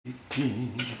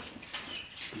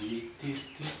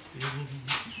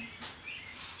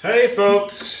Hey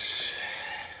folks,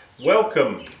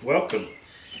 welcome.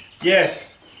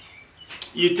 Yes,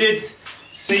 you did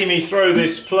see me throw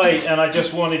this plate and I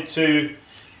just wanted to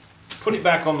put it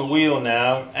back on the wheel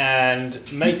now and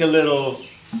make a little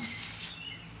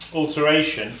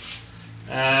alteration.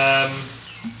 Yeah,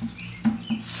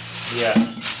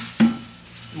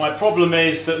 my problem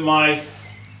is that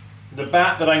the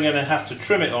bat that I'm going to have to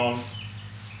trim it on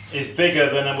is bigger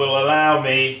than it will allow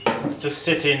me to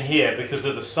sit in here because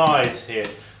of the sides here.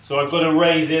 So I've got to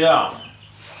raise it up.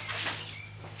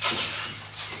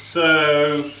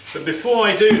 So, but before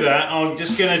I do that, I'm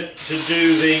just going to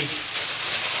do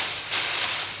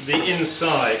the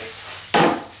inside.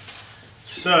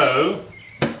 So,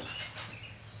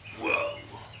 whoa,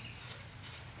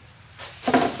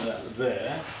 that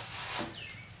there.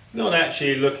 Not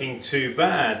actually looking too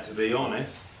bad, to be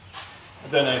honest. I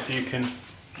don't know if you can.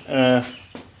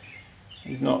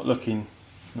 He's not looking.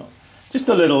 Just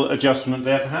a little adjustment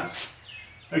there, perhaps.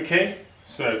 Okay,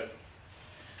 so.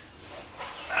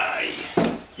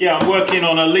 Yeah, I'm working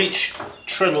on a Leach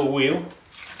treadle wheel,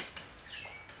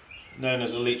 known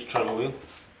as a Leach treadle wheel,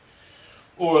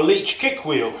 or a Leach kick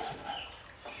wheel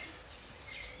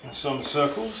in some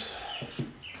circles.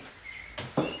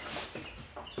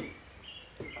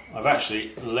 I've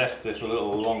actually left this a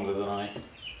little longer than I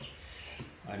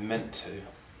meant to.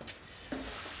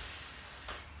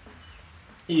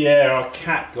 Yeah, our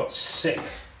cat got sick.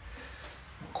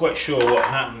 Not quite sure what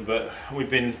happened, but we've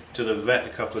been to the vet a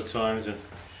couple of times and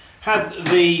had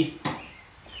the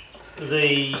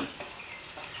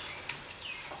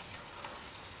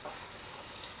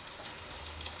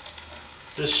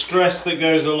stress that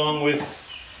goes along with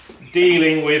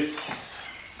dealing with,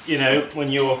 you know, when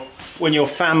your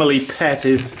family pet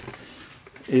is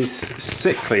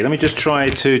sickly. Let me just try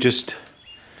to just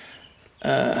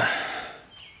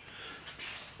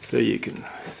so you can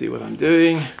see what I'm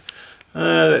doing.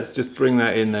 Let's just bring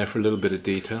that in there for a little bit of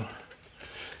detail.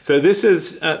 So this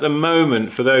is, at the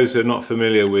moment, for those who are not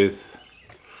familiar with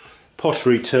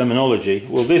pottery terminology,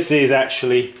 well, this is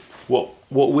actually what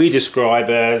we describe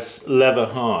as leather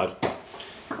hard.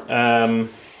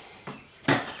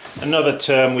 Another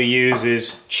term we use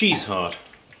is cheese hard.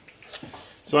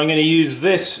 So I'm going to use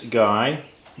this guy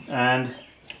and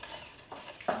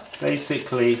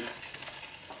basically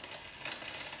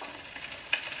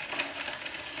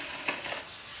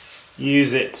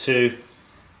use it to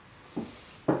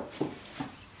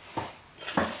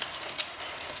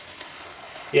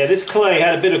this clay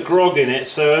had a bit of grog in it,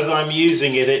 so as I'm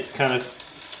using it, it's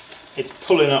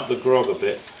pulling up the grog a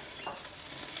bit.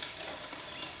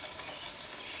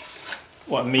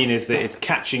 What I mean is that it's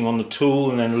catching on the tool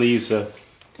and then leaves a...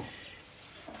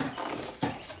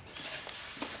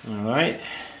 Alright.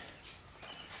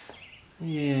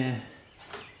 Yeah.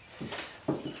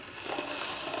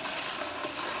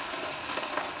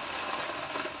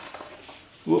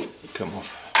 Whoop, come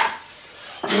off.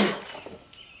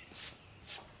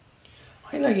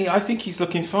 I think he's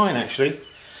looking fine actually.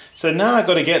 So now I've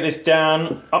got to get this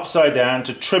down, upside down,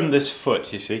 to trim this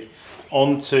foot, you see,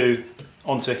 onto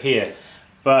here.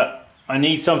 But I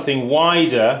need something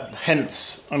wider,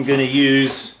 hence I'm going to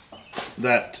use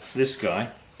this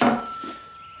guy.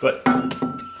 But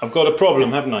I've got a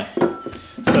problem, haven't I?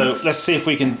 So let's see if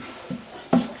we can,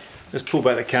 let's pull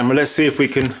back the camera, let's see if we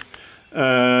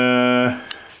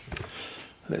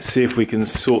can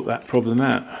sort that problem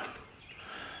out.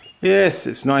 Yes,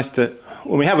 it's nice to,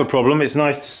 when we have a problem, it's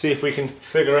nice to see if we can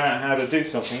figure out how to do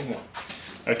something, isn't it?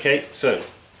 Okay, so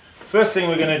first thing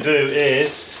we're going to do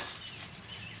is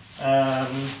I'm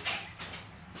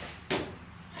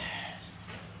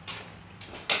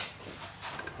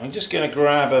just going to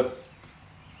grab a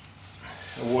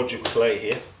wad of clay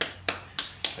here,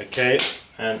 okay,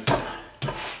 and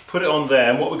put it on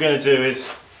there. And what we're going to do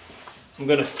is I'm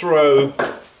going to throw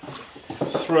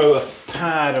a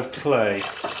pad of clay.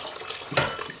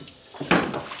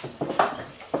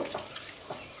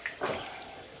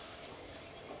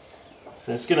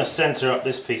 So it's going to centre up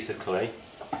this piece of clay.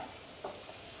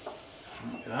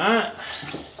 Like that.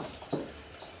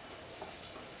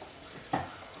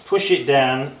 Push it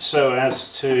down so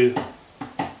as to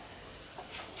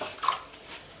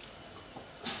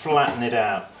flatten it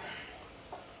out.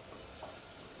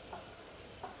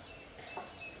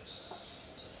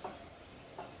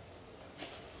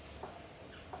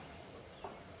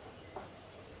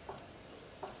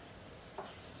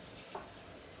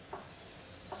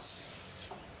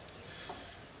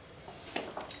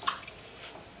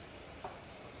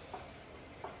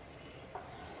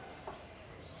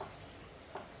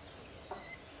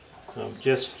 So I'm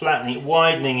just flattening it,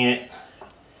 widening it.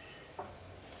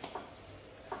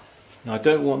 Now I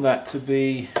don't want that to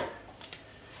be,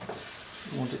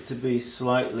 I want it to be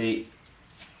slightly,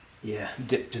 yeah,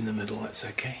 dipped in the middle. That's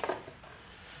okay.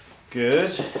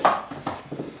 Good.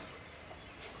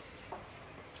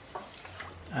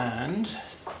 And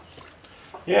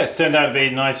yeah, it's turned out to be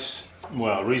a nice,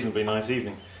 well, reasonably nice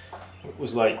evening. It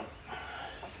was like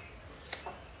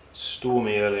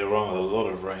stormy earlier on with a lot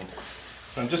of rain.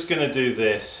 So I'm just going to do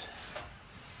this.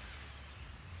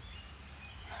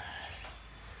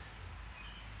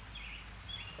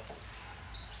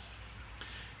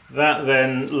 That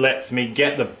then lets me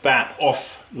get the bat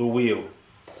off the wheel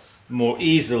more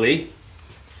easily.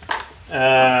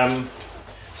 So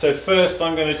first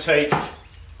I'm going to take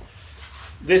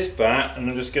this bat and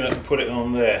I'm just going to put it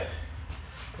on there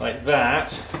like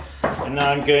that, and now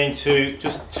I'm going to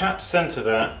just tap center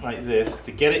that like this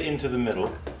to get it into the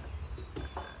middle,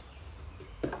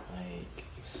 like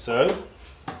so.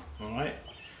 Alright,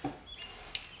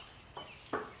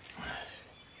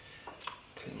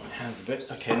 clean my hands a bit.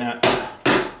 Okay, now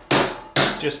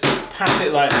just pat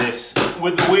it like this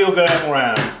with the wheel going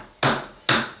round.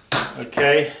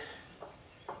 Okay.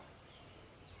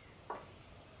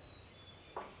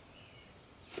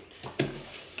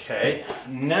 Okay,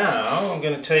 now I'm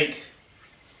going to take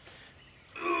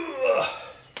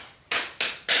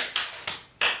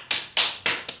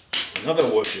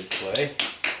another wash of clay.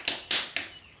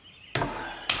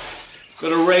 Got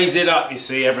to raise it up, you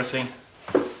see, everything.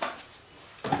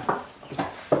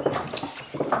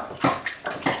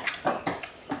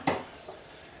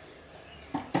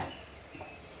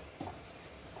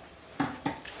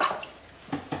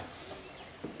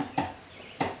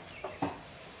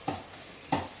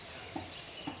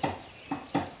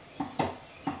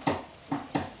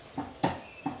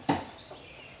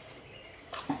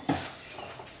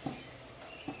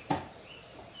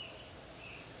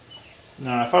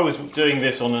 Now, if I was doing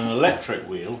this on an electric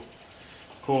wheel,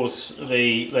 of course,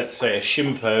 let's say a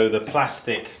Shimpo, the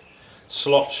plastic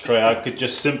slops tray, I could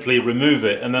just simply remove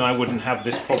it and then I wouldn't have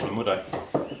this problem, would I?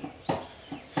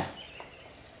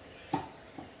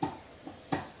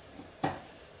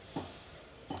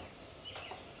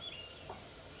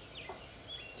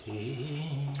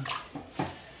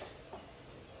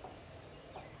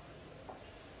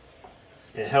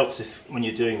 It helps if, when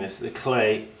you're doing this, the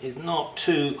clay is not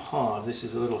too hard. This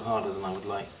is a little harder than I would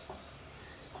like.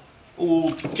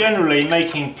 Generally,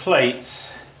 making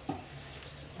plates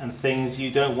and things,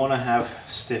 you don't want to have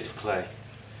stiff clay.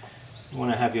 You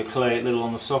want to have your clay a little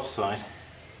on the soft side.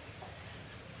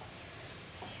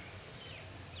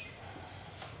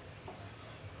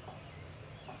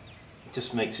 It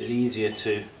just makes it easier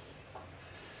to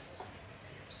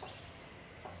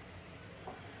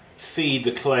feed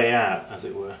the clay out, as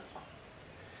it were,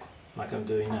 like I'm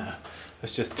doing now.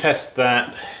 Let's just test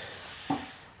that.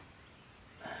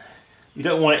 You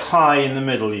don't want it high in the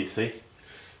middle, you see,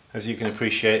 as you can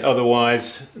appreciate,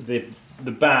 otherwise the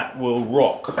bat will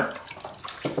rock.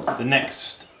 The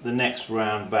next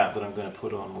round bat that I'm going to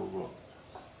put on will rock.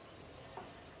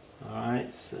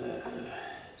 Alright, so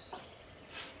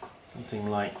something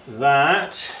like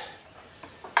that.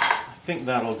 I think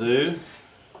that'll do.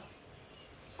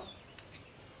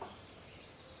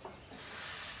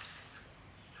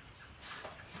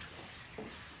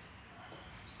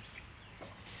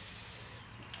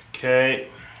 Okay,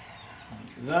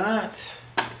 like that.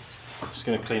 Just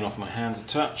going to clean off my hands a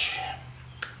touch.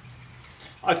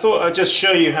 I thought I'd just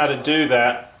show you how to do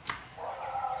that.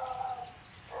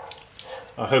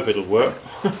 I hope it'll work.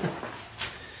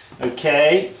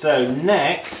 Okay, so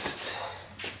next,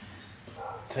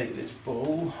 take this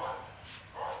bowl,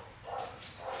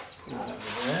 put it over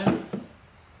there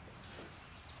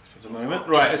for the moment.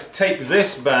 Right, let's take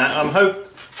this bat. I'm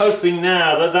hoping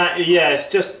now that yeah, it's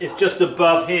just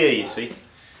above here, you see,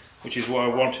 which is what I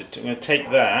wanted. I'm going to take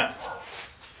that.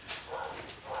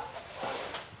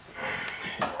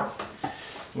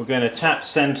 We're going to tap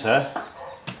center.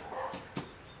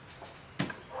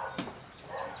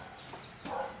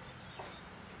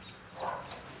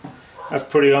 That's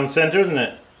pretty on center, isn't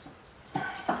it?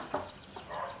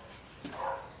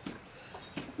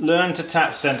 Learn to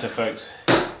tap center, folks.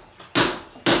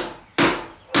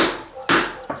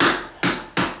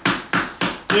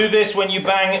 Do this when you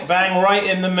bang right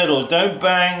in the middle. Don't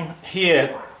bang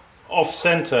here off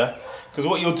center, because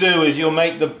what you'll do is you'll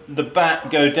make the bat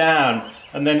go down,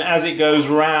 and then as it goes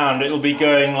round it'll be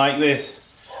going like this.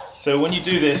 So when you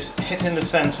do this, hit in the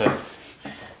center.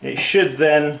 It should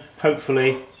then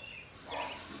hopefully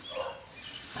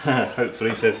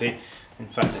hopefully, says he. In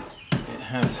fact, it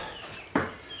has.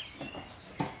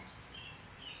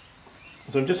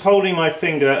 So I'm just holding my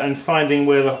finger and finding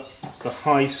where the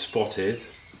high spot is,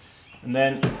 and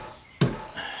then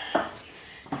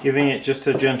giving it just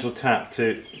a gentle tap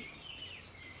to.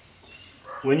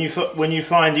 When you feel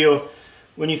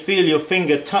your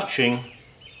finger touching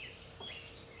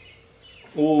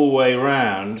all the way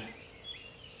round,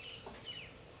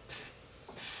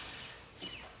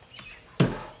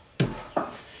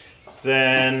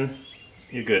 then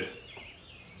you're good.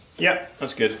 Yep,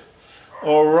 that's good.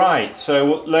 All right,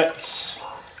 so let's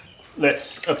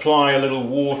apply a little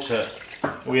water.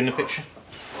 Are we in the picture?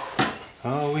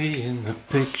 Are we in the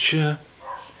picture?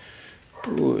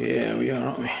 Oh yeah, we are,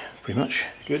 aren't we? Pretty much.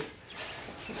 Good.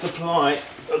 Let's apply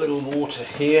a little water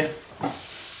here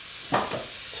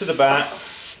to the bat,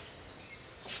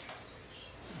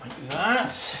 like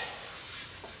that.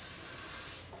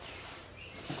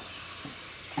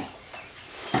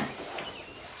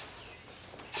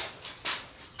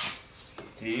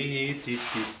 Dee, dee,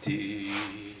 dee, dee.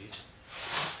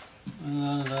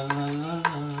 La, la, la, la.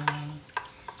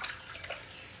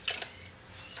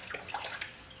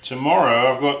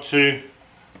 Tomorrow I've got to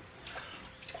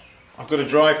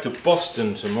drive to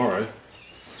Boston tomorrow,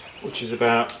 which is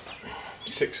about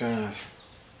 6 hours.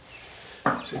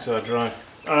 6-hour drive.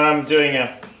 I'm doing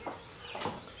a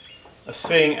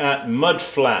thing at Mud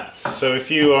Flats. So if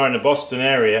you are in the Boston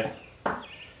area,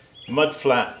 Mud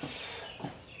Flats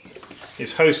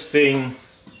is hosting,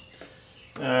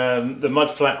 the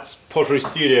Mud Flats Pottery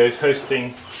Studio is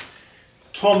hosting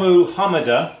Tomu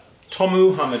Hamada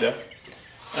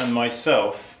and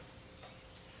myself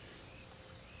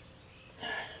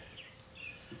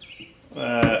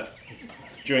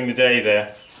during the day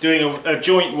there, doing a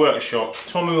joint workshop.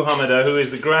 Tomu Hamada, who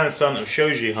is the grandson of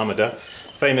Shoji Hamada,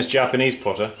 famous Japanese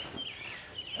potter,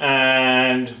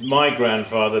 and my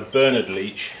grandfather Bernard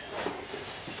Leach,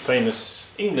 famous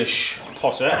English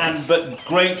potter but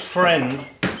great friend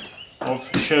of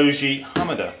Shoji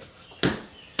Hamada.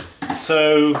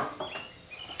 So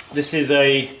this is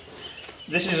a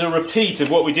repeat of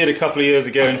what we did a couple of years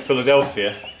ago in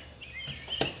Philadelphia.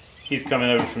 He's coming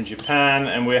over from Japan,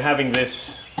 and we're having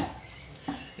this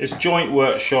joint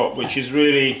workshop, which is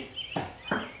really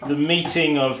the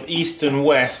meeting of East and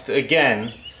West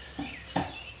again.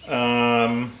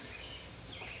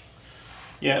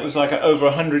 Yeah, it was like over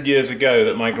 100 years ago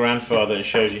that my grandfather and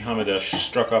Shoji Hamada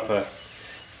struck up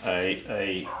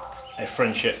a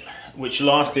friendship which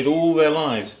lasted all their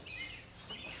lives.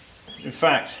 In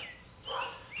fact,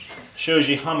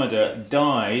 Shoji Hamada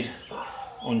died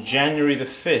on January the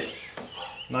 5th,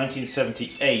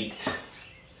 1978,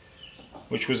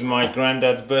 which was my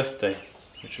granddad's birthday,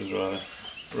 which was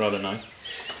rather nice.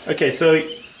 Okay, so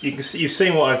you've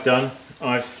seen what I've done.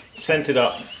 I've centered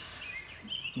up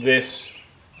this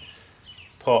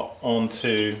pot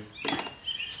onto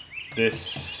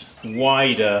this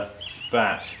wider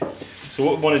bat. So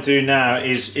what we want to do now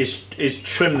is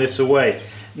trim this away.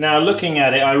 Now looking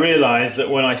at it, I realize that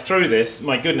when I threw this,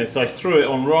 my goodness, I threw it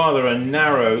on rather a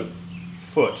narrow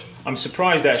foot. I'm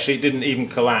surprised actually it didn't even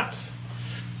collapse,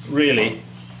 really,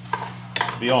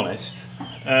 to be honest.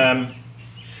 I'm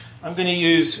going to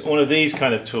use one of these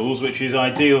kind of tools, which is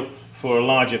ideal for a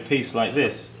larger piece like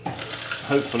this.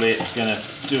 Hopefully it's going to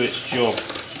do its job.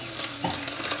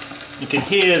 You can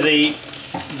hear the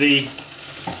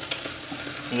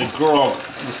grog,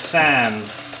 the sand,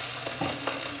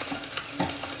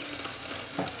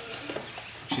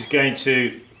 which is going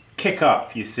to kick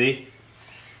up, you see,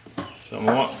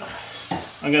 somewhat.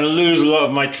 I'm going to lose a lot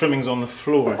of my trimmings on the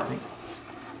floor, I think.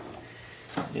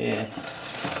 Yeah.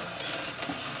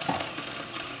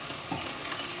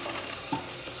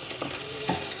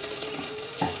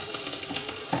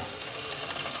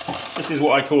 This is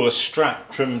what I call a strap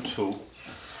trim tool,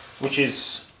 which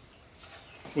is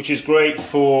great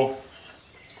for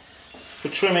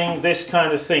trimming this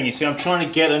kind of thing. You see, I'm trying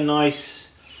to get a nice.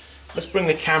 Let's bring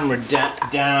the camera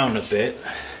down a bit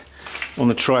on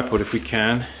the tripod if we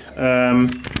can.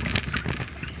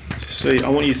 Just so I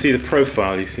want you to see the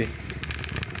profile. You see,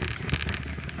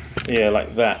 yeah,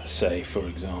 like that. Say, for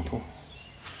example.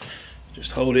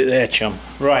 Just hold it there, chum.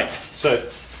 Right. So.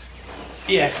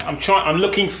 Yeah, I'm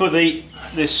looking for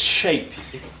this shape, you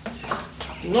see.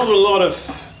 Not a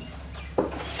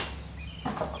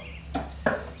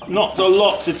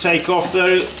lot to take off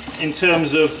though in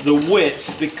terms of the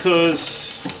width,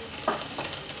 because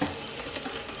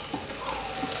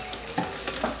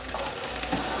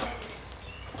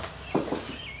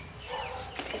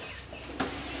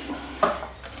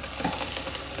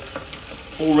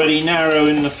already narrow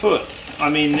in the foot. I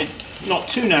mean, not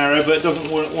too narrow, but it doesn't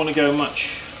want to go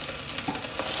much.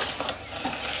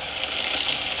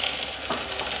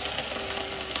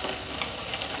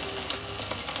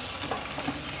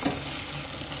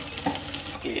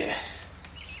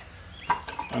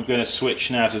 going to switch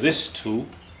now to this tool.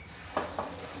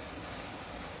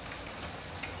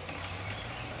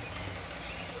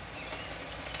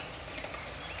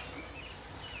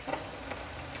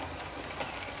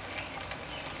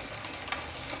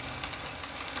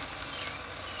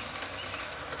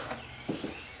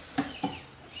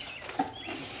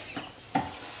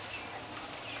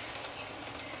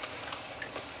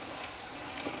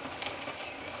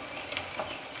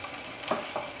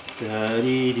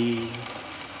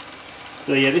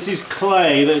 So yeah, this is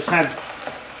clay that's had,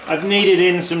 I've kneaded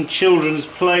in some children's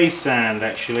play sand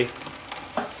actually.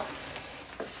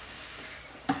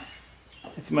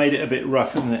 It's made it a bit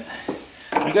rough, isn't it?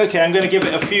 Okay, I'm going to give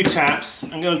it a few taps.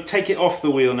 I'm going to take it off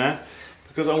the wheel now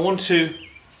because I want to,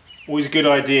 always a good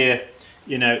idea,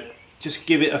 you know, just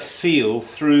give it a feel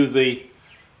through the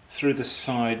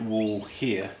side wall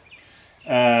here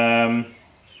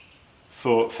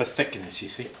for thickness, you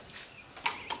see.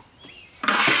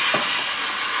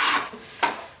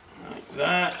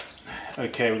 That.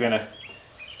 Okay, we're going to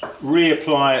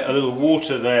reapply a little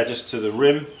water there just to the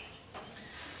rim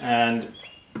and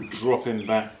drop him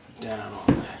back down on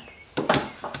there.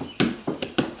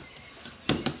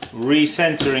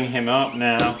 Recentering him up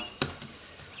now.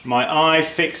 My eye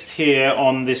fixed here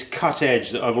on this cut edge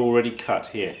that I've already cut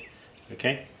here.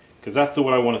 Okay, because that's the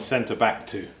one I want to center back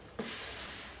to.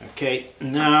 Okay,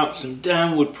 now some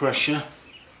downward pressure.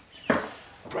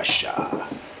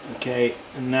 Okay,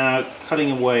 and now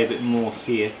cutting away a bit more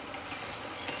here.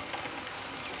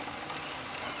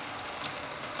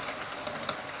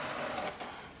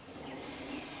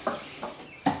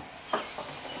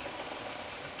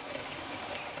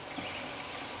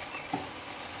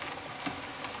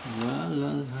 La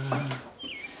la la.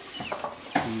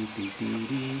 Dee, dee, dee,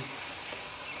 dee.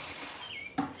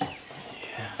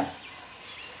 Yeah.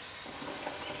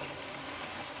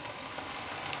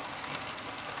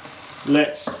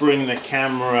 Let's bring the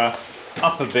camera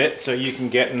up a bit so you can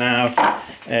get now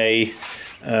a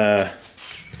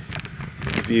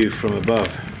view from above.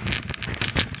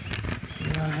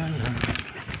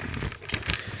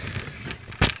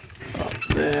 Up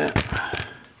there,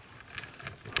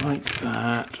 like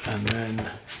that, and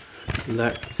then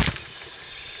let's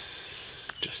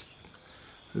just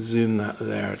zoom that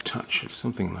there a touch,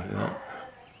 something like that.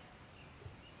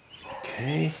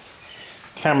 Okay.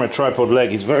 Camera tripod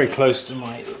leg is very close to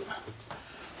my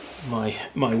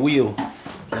wheel,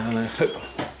 and I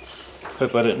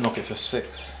hope I don't knock it for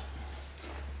 6.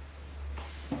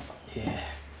 Yeah.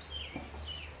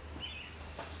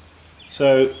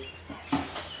 So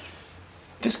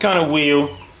this kind of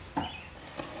wheel,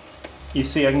 you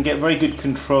see, I can get very good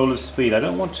control of speed. I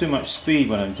don't want too much speed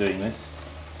when I'm doing this.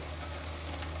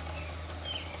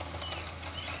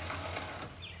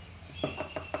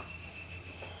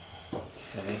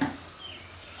 Okay.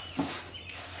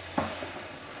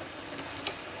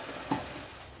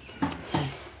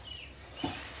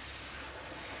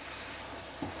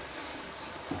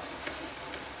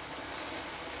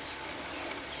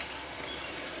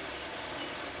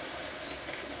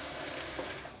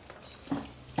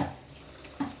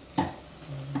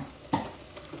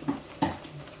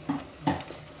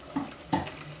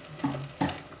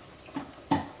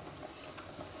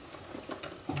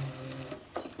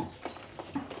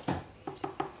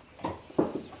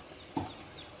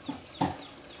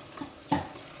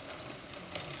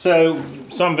 So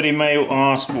somebody may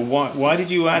ask, well, why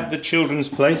did you add the children's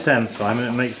play sand, Simon?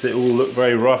 It makes it all look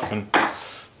very rough, and I'm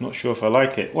not sure if I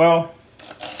like it. Well,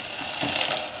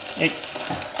 it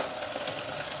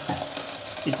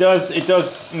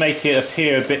does make it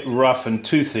appear a bit rough and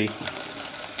toothy.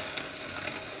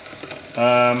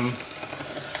 I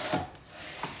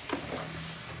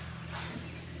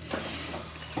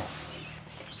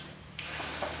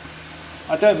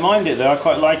don't mind it though. I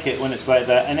quite like it when it's like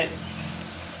that, and it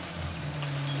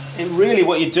really,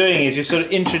 what you're doing is you're sort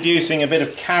of introducing a bit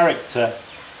of character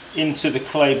into the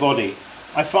clay body.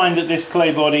 I find that this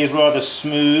clay body is rather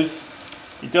smooth.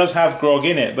 It does have grog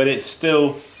in it, but it's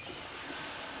still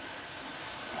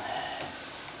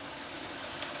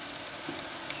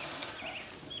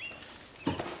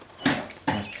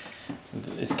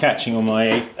it's catching on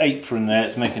my apron there.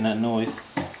 It's making that noise.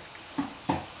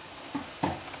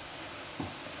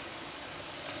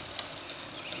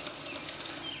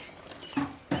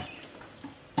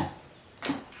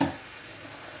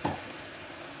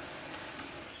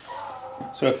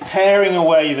 So paring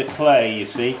away the clay, you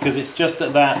see, because it's just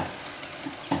at that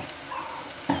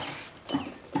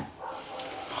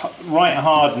right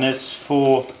hardness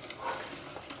to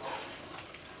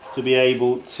be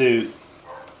able to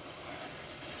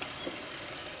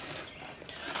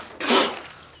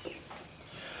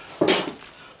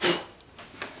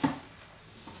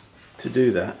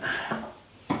do that.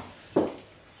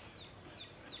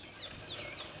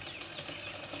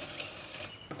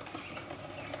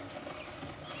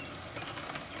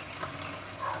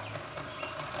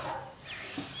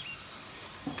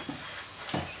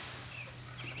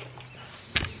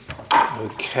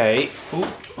 Okay. Oh,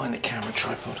 find the camera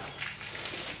tripod.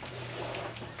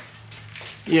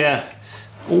 Yeah.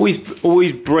 Always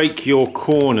break your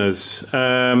corners.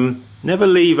 Never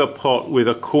leave a pot with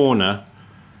a corner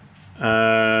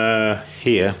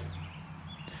here.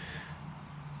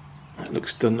 That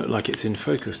doesn't look like it's in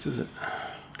focus, does it?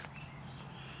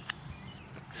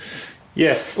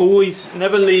 Yeah, always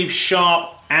never leave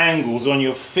sharp angles on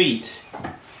your feet.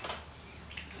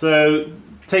 So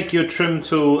take your trim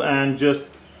tool and just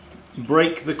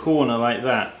break the corner like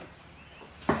that.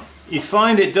 You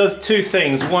find it does two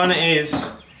things. One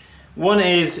is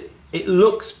it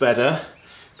looks better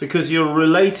because you're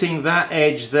relating that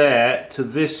edge there to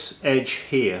this edge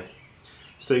here.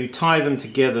 So you tie them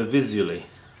together visually.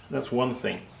 That's one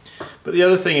thing. But the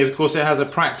other thing is, of course, it has a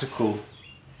practical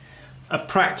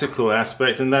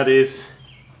aspect, and that is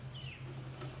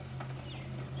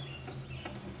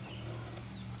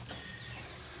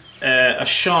a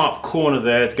sharp corner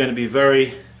there is going to be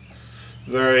very,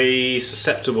 very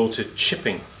susceptible to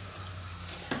chipping,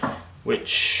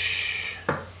 which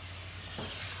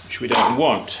we don't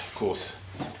want, of course.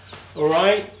 All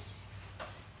right,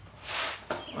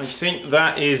 I think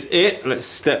that is it. Let's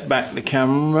step back the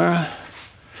camera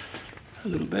a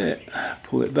little bit,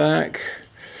 pull it back,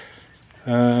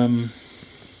 and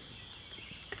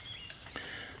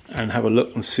have a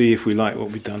look and see if we like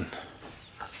what we've done.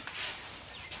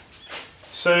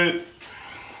 So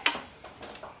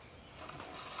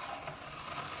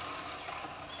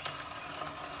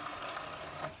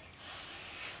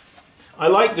I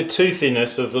like the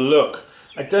toothiness of the look.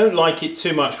 I don't like it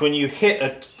too much when you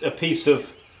hit a piece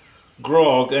of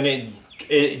grog and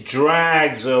it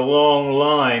drags a long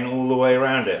line all the way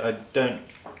around it. I don't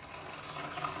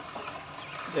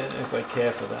know if I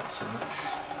care for that so much.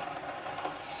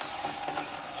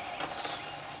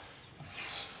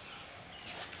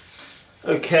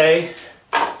 Okay,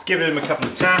 let's give him a couple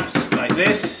of taps like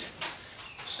this,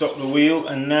 stop the wheel,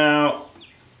 and now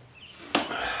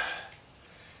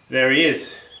there he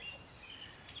is.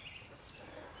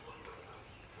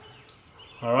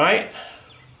 All right,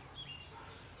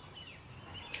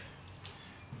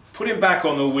 put him back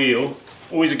on the wheel.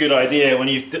 Always a good idea when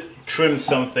you've trimmed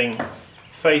something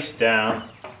face down,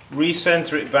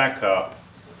 recenter it back up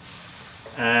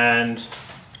and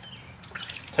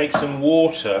take some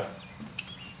water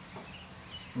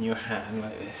in your hand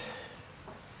like this.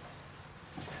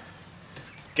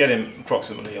 Get him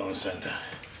approximately on center.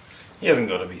 He hasn't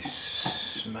got to be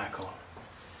smack on.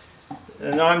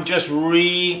 And I'm just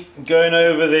going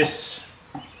over this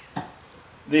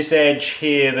edge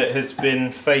here that has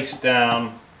been face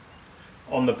down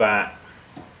on the bat,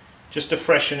 just to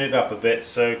freshen it up a bit.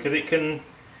 So because it can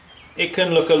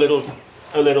look a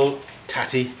little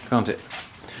tatty, can't it?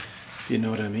 If you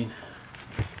know what I mean.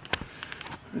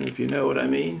 If you know what I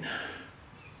mean.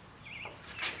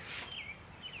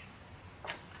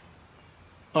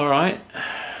 All right.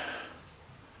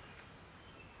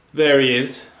 There he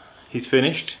is. He's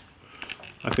finished.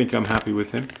 I think I'm happy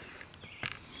with him.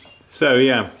 So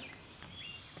yeah.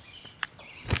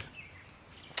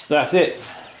 That's it.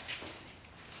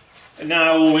 And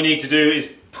now all we need to do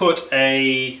is put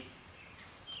a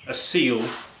seal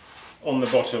on the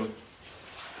bottom.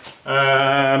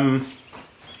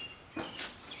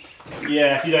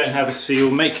 Yeah, if you don't have a seal,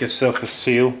 make yourself a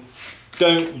seal.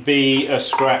 Don't be a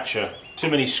scratcher. Too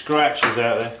many scratches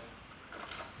out there.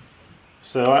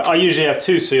 So I usually have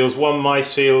two seals, one my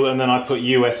seal and then I put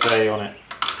USA on it.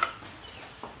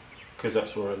 Because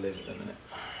that's where I live at the minute.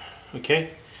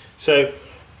 Okay, so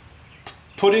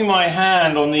putting my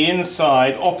hand on the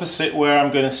inside opposite where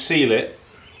I'm going to seal it.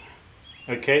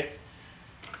 Okay,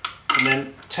 and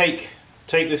then take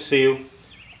the seal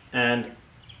and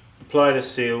apply the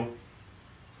seal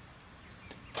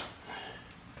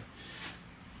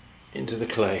into the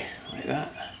clay like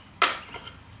that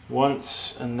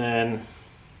once, and then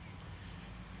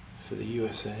for the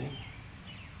USA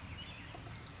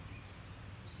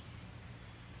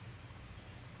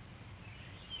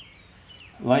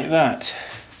like that.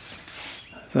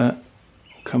 Is that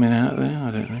coming out there?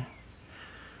 I don't know.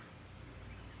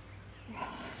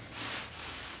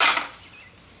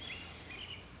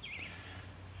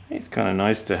 It's kind of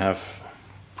nice to have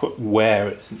put where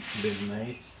it's been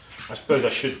made. I suppose I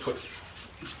should put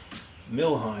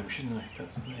Milheim, shouldn't I?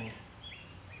 Pennsylvania.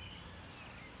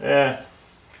 Yeah.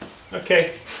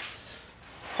 Okay.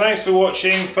 thanks for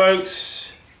watching,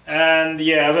 folks. And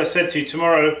yeah, as I said to you,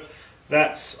 tomorrow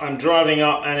I'm driving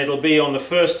up, and it'll be on the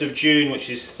 1st of June, which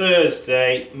is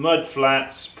Thursday, Mud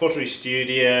Flats Pottery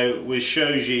Studio with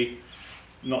Shoji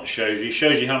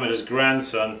Hamada's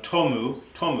grandson,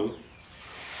 Tomu.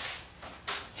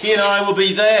 He and I will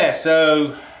be there,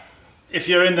 so if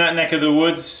you're in that neck of the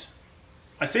woods,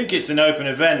 I think it's an open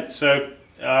event, so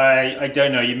I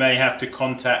don't know, you may have to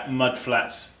contact Mud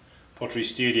Flats Pottery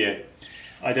Studio.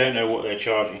 I don't know what they're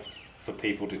charging for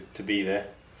people to be there.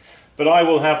 But I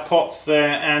will have pots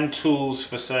there and tools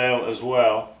for sale as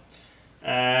well.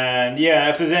 And yeah,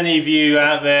 if there's any of you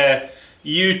out there,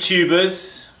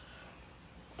 YouTubers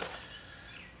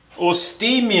or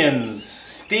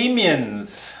Steamians,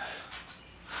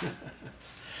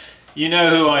 you know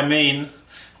who I mean,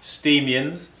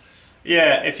 Steamians.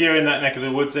 Yeah, if you're in that neck of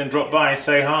the woods, then drop by and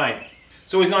say hi.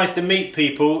 It's always nice to meet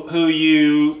people who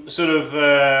you sort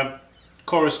of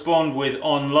correspond with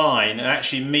online and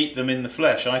actually meet them in the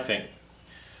flesh, I think.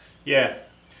 Yeah.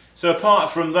 So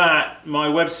apart from that, my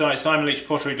website,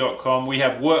 simonleachpottery.com, we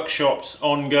have workshops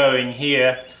ongoing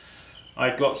here.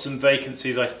 I've got some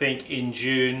vacancies, I think, in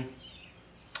June.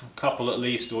 A couple at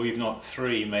least, or even not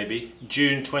 3 maybe.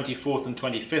 June 24th and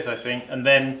 25th, I think. And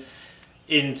then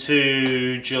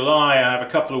into July, I have a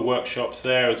couple of workshops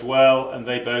there as well. And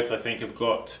they both, I think, have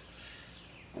got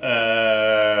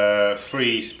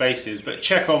free spaces. But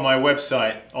check on my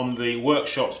website, on the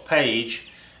workshops page,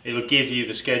 it'll give you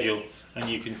the schedule, and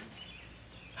you can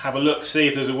have a look, see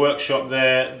if there's a workshop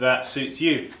there that suits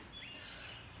you.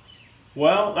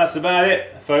 Well, that's about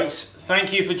it, folks.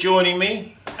 Thank you for joining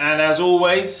me, and as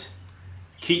always,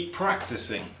 keep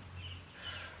practicing.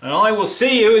 And I will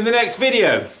see you in the next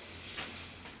video.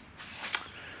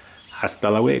 Hasta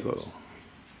luego.